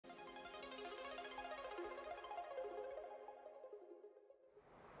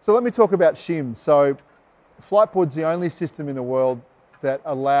So let me talk about shim. So Fliteboard's the only system in the world that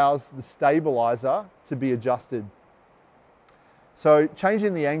allows the stabiliser to be adjusted. So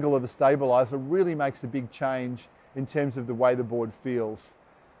changing the angle of a stabiliser really makes a big change in terms of the way the board feels.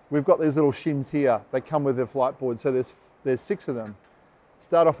 We've got these little shims here. They come with the Fliteboard, so there's 6 of them.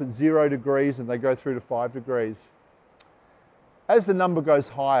 Start off at 0 degrees and they go through to 5 degrees. As the number goes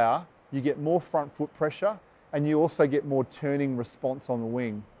higher, you get more front foot pressure and you also get more turning response on the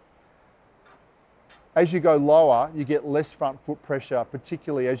wing. As you go lower, you get less front foot pressure,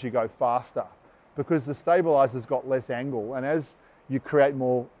 particularly as you go faster, because the stabiliser's got less angle, and as you create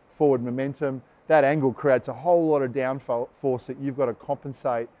more forward momentum, that angle creates a whole lot of downforce that you've got to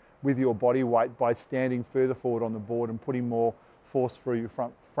compensate with your body weight by standing further forward on the board and putting more force through your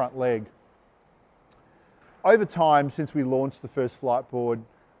front leg. Over time, since we launched the first Fliteboard,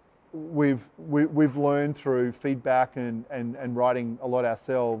 we've learned through feedback and writing a lot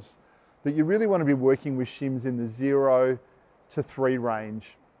ourselves that you really want to be working with shims in the 0 to 3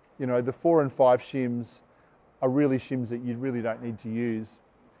 range. You know, the 4 and 5 shims are really shims that you really don't need to use.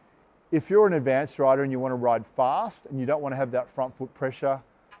 If you're an advanced rider and you want to ride fast and you don't want to have that front foot pressure,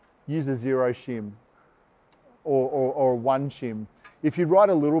 use a 0 shim or 1 shim. If you ride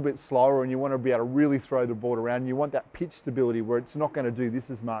a little bit slower and you want to be able to really throw the board around and you want that pitch stability where it's not going to do this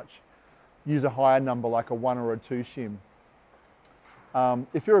as much, use a higher number like a 1 or a 2 shim.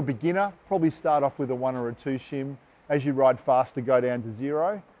 If you're a beginner, probably start off with a 1 or a 2 shim. As you ride faster, go down to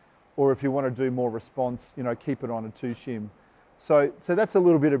 0. Or if you want to do more response, you know, keep it on a 2 shim. So that's a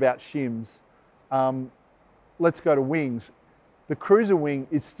little bit about shims. Let's go to wings. The cruiser wing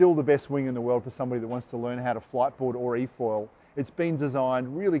is still the best wing in the world for somebody that wants to learn how to Fliteboard or eFoil. It's been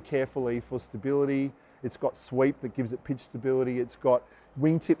designed really carefully for stability. It's got sweep that gives it pitch stability. It's got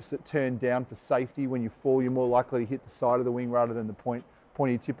wingtips that turn down for safety. When you fall, you're more likely to hit the side of the wing rather than the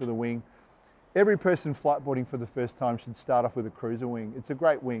pointy tip of the wing. Every person Fliteboarding for the first time should start off with a cruiser wing. It's a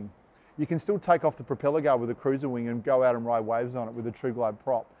great wing. You can still take off the propeller guard with a cruiser wing and go out and ride waves on it with a True Glide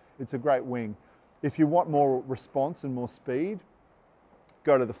prop. It's a great wing. If you want more response and more speed,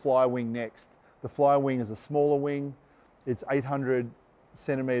 go to the Fly wing next. The Fly wing is a smaller wing. It's 800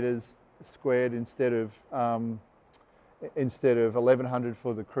 centimeters squared instead of 1100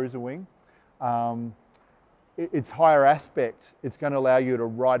 for the cruiser wing. It's higher aspect. It's going to allow you to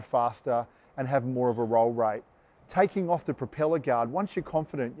ride faster and have more of a roll rate. Taking off the propeller guard, once you're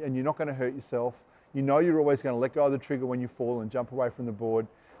confident and you're not going to hurt yourself, you know you're always going to let go of the trigger when you fall and jump away from the board,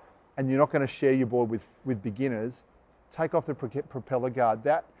 and you're not going to share your board with beginners, take off the propeller guard.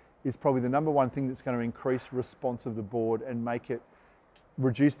 That is probably the #1 thing that's going to increase response of the board and make it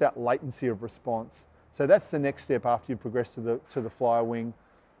reduce that latency of response. So that's the next step after you progress to the flyer wing.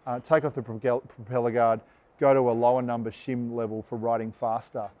 Take off the propeller guard, go to a lower number shim level for riding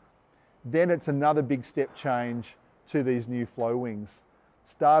faster. Then it's another big step change to these new flow wings.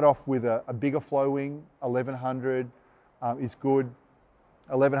 Start off with a bigger flow wing. 1100 is good.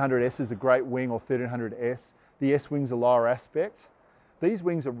 1100S is a great wing, or 1300S. The S wing's a lower aspect. These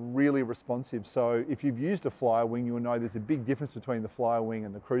wings are really responsive. So if you've used a flyer wing, you'll know there's a big difference between the flyer wing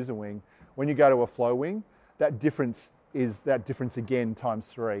and the cruiser wing. When you go to a flow wing, that difference is that difference again times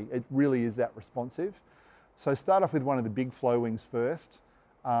 3. It really is that responsive. So start off with one of the big flow wings first.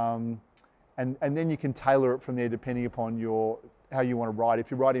 And then you can tailor it from there depending upon how you want to ride.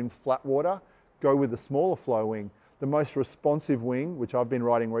 If you ride in flat water, go with the smaller flow wing. The most responsive wing, which I've been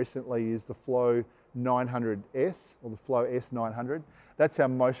riding recently, is the Flow 900S, or the Flow S900. That's our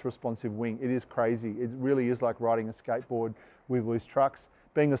most responsive wing. It is crazy. It really is like riding a skateboard with loose trucks.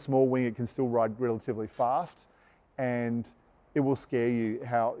 Being a small wing, it can still ride relatively fast, and it will scare you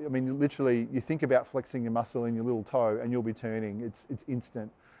I mean, literally, you think about flexing your muscle in your little toe and you'll be turning. It's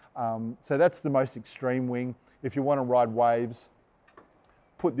instant. So that's the most extreme wing. If you want to ride waves,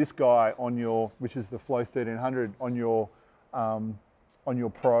 put this guy on which is the Flow 1300, on your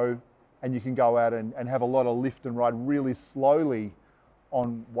Pro, and you can go out and have a lot of lift and ride really slowly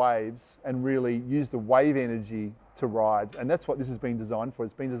on waves and really use the wave energy to ride. And that's what this has been designed for.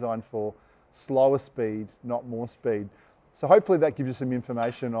 It's been designed for slower speed, not more speed. So hopefully that gives you some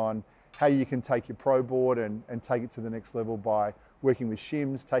information on how you can take your Pro board and take it to the next level by working with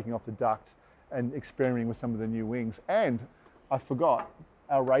shims, taking off the duct, and experimenting with some of the new wings. And I forgot,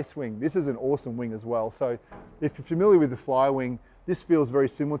 our race wing. This is an awesome wing as well. So if you're familiar with the flyer wing, this feels very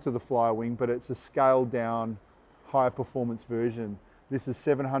similar to the flyer wing, but it's a scaled down, higher performance version. This is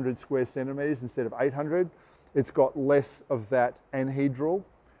 700 square centimeters instead of 800. It's got less of that anhedral.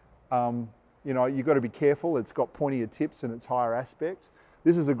 You know, you've got to be careful. It's got pointier tips and it's higher aspect.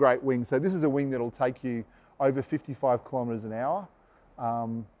 This is a great wing. So this is a wing that'll take you over 55 kilometers an hour.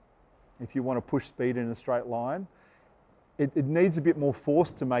 if you want to push speed in a straight line. It needs a bit more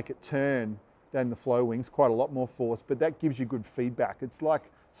force to make it turn than the flow wings, quite a lot more force, but that gives you good feedback. It's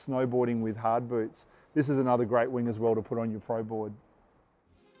like snowboarding with hard boots. This is another great wing as well to put on your pro board.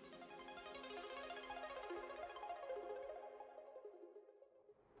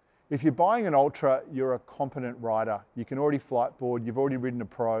 If you're buying an Ultra, you're a competent rider. You can already Fliteboard, you've already ridden a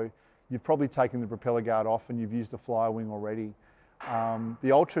pro, you've probably taken the propeller guard off and you've used a flyer wing already.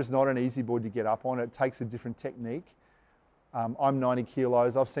 The Ultra is not an easy board to get up on. It takes a different technique. I'm 90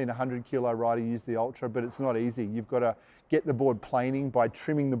 kilos. I've seen a 100 kilo rider use the Ultra, but it's not easy. You've got to get the board planing by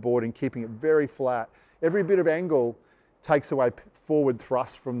trimming the board and keeping it very flat. Every bit of angle takes away forward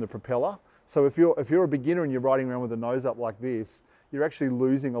thrust from the propeller. So if you're a beginner and you're riding around with a nose up like this, you're actually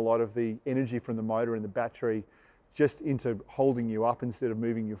losing a lot of the energy from the motor and the battery just into holding you up instead of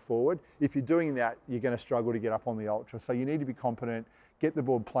moving you forward. If you're doing that, you're going to struggle to get up on the Ultra. So you need to be competent, get the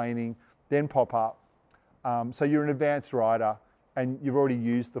board planing, then pop up. So you're an advanced rider and you've already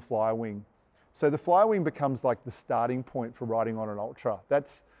used the flyer wing. So the flyer wing becomes like the starting point for riding on an Ultra.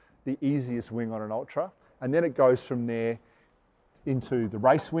 That's the easiest wing on an Ultra. And then it goes from there into the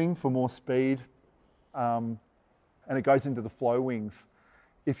race wing for more speed. And it goes into the flow wings.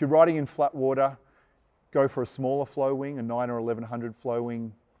 If you're riding in flat water, go for a smaller flow wing, a 9 or 1100 flow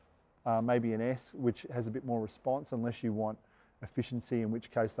wing, maybe an S, which has a bit more response, unless you want efficiency, in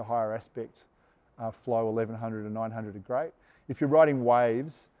which case the higher aspect flow 1100 and 900 are great. If you're riding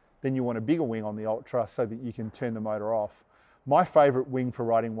waves, then you want a bigger wing on the Ultra so that you can turn the motor off. My favorite wing for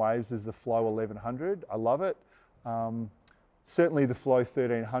riding waves is the Flow 1100. I love it. Certainly the Flow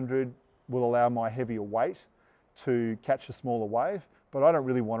 1300 will allow my heavier weight to catch a smaller wave, but I don't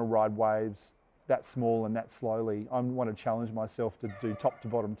really want to ride waves that small and that slowly. I want to challenge myself to do top to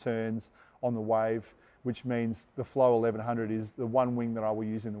bottom turns on the wave, which means the Flow 1100 is the one wing that I will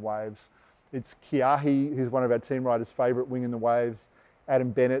use in the waves. It's Kiahi, who's one of our team riders' favourite wing in the waves.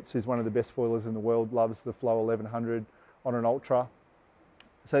 Adam Bennett's, who's one of the best foilers in the world, loves the Flow 1100 on an Ultra.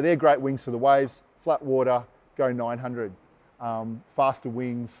 So they're great wings for the waves. Flat water, go 900. Faster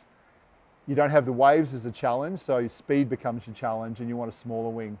wings. You don't have the waves as a challenge, so speed becomes your challenge and you want a smaller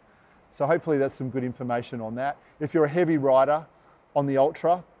wing. So hopefully that's some good information on that. If you're a heavy rider on the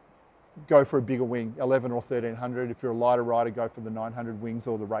Ultra, go for a bigger wing, 11 or 1300. If you're a lighter rider, go for the 900 wings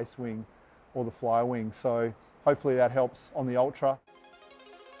or the race wing or the flyer wing. So hopefully that helps on the Ultra.